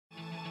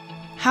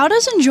How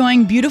does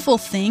enjoying beautiful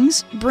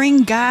things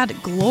bring God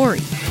glory?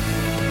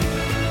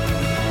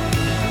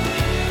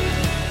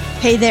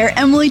 Hey there,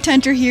 Emily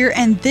Tenter here,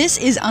 and this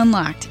is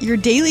Unlocked, your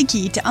daily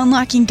key to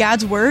unlocking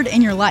God's Word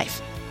in your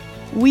life.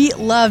 We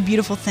love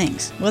beautiful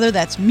things, whether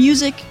that's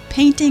music,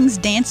 paintings,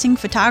 dancing,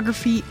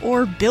 photography,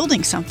 or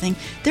building something.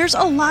 There's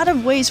a lot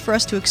of ways for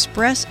us to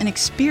express and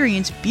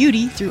experience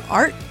beauty through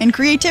art and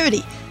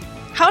creativity.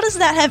 How does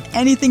that have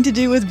anything to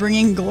do with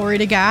bringing glory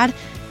to God?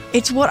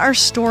 It's what our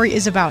story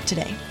is about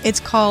today. It's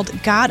called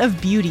God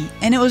of Beauty,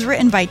 and it was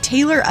written by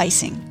Taylor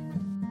Eising.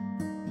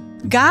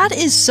 God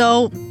is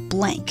so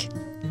blank.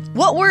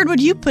 What word would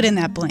you put in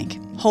that blank?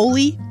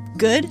 Holy,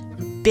 good,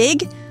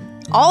 big?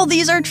 All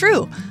these are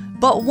true.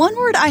 But one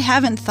word I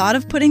haven't thought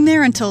of putting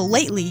there until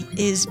lately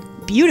is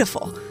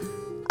beautiful.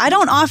 I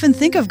don't often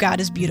think of God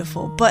as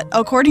beautiful, but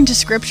according to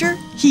Scripture,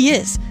 He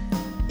is.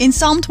 In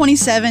Psalm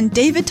 27,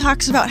 David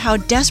talks about how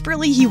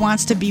desperately he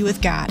wants to be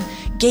with God,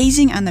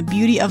 gazing on the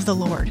beauty of the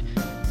Lord.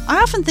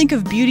 I often think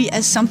of beauty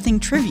as something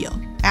trivial.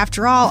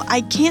 After all, I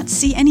can't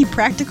see any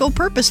practical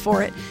purpose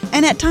for it,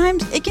 and at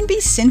times it can be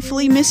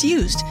sinfully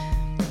misused.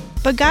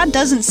 But God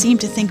doesn't seem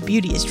to think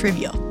beauty is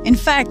trivial. In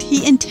fact,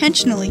 He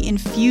intentionally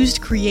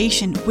infused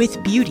creation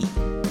with beauty.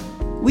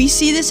 We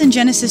see this in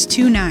Genesis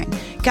 2:9.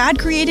 God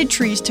created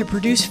trees to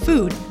produce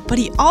food, but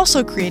He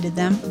also created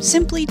them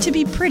simply to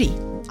be pretty.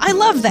 I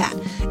love that.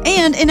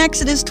 And in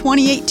Exodus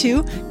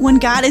 28:2, when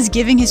God is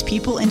giving His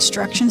people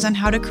instructions on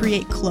how to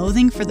create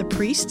clothing for the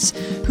priests,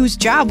 whose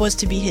job was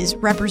to be His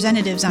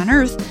representatives on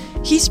earth,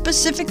 He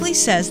specifically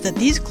says that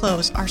these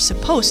clothes are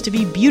supposed to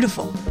be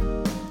beautiful.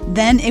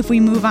 Then, if we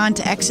move on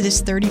to Exodus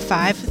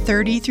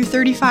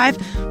 35:30-35,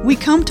 we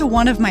come to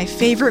one of my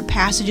favorite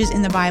passages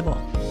in the Bible.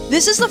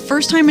 This is the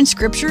first time in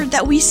Scripture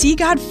that we see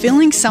God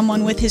filling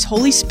someone with His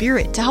Holy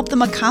Spirit to help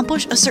them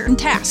accomplish a certain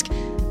task.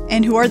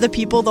 And who are the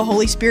people the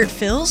Holy Spirit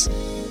fills?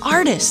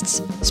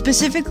 Artists,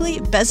 specifically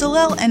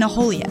Bezalel and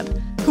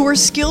Aholiab, who were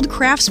skilled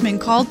craftsmen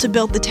called to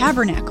build the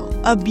tabernacle,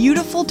 a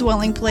beautiful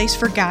dwelling place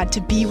for God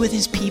to be with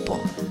His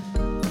people.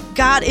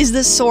 God is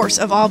the source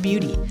of all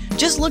beauty.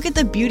 Just look at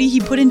the beauty He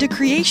put into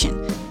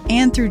creation.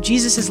 And through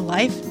Jesus'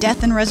 life,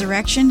 death, and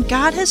resurrection,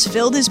 God has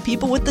filled His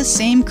people with the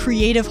same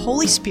creative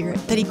Holy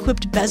Spirit that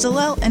equipped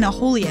Bezalel and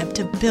Aholiab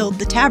to build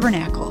the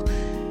tabernacle.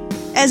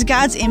 As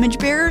God's image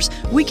bearers,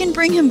 we can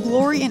bring Him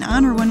glory and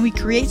honor when we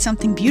create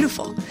something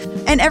beautiful.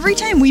 And every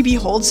time we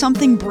behold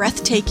something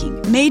breathtaking,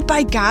 made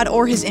by God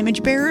or His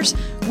image bearers,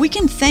 we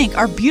can thank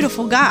our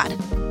beautiful God.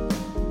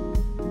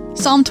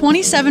 Psalm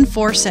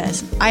 27:4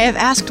 says, "I have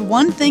asked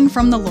one thing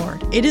from the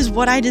Lord. It is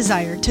what I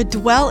desire, to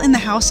dwell in the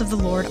house of the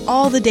Lord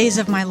all the days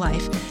of my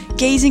life,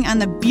 gazing on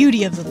the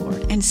beauty of the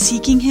Lord and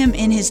seeking Him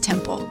in His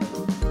temple."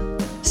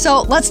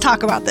 So let's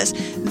talk about this.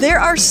 There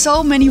are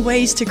so many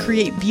ways to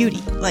create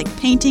beauty, like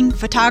painting,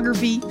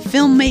 photography,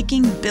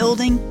 filmmaking,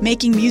 building,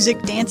 making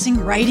music, dancing,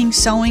 writing,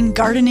 sewing,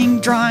 gardening,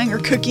 drawing, or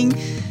cooking.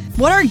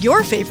 What are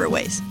your favorite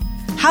ways?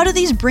 How do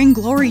these bring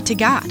glory to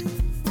God?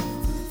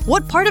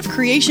 What part of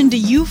creation do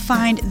you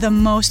find the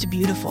most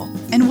beautiful?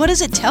 And what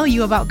does it tell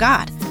you about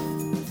God?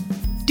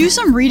 Do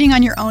some reading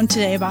on your own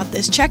today about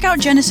this. Check out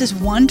Genesis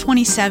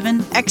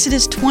 1:27,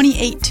 Exodus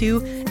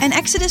 28:2, and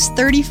Exodus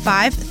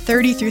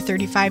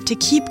 35:30-35 to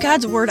keep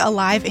God's Word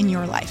alive in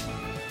your life.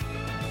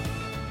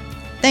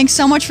 Thanks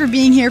so much for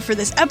being here for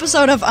this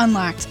episode of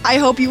Unlocked. I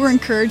hope you were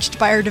encouraged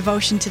by our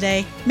devotion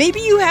today. Maybe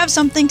you have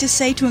something to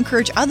say to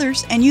encourage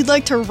others and you'd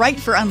like to write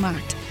for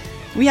Unlocked.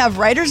 We have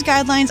writer's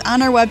guidelines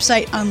on our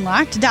website,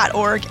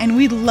 unlocked.org, and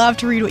we'd love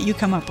to read what you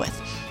come up with.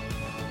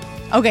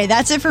 Okay,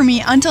 that's it for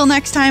me. Until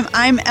next time,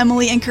 I'm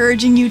Emily,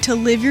 encouraging you to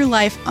live your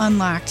life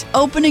unlocked,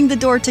 opening the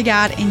door to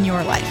God in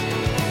your life.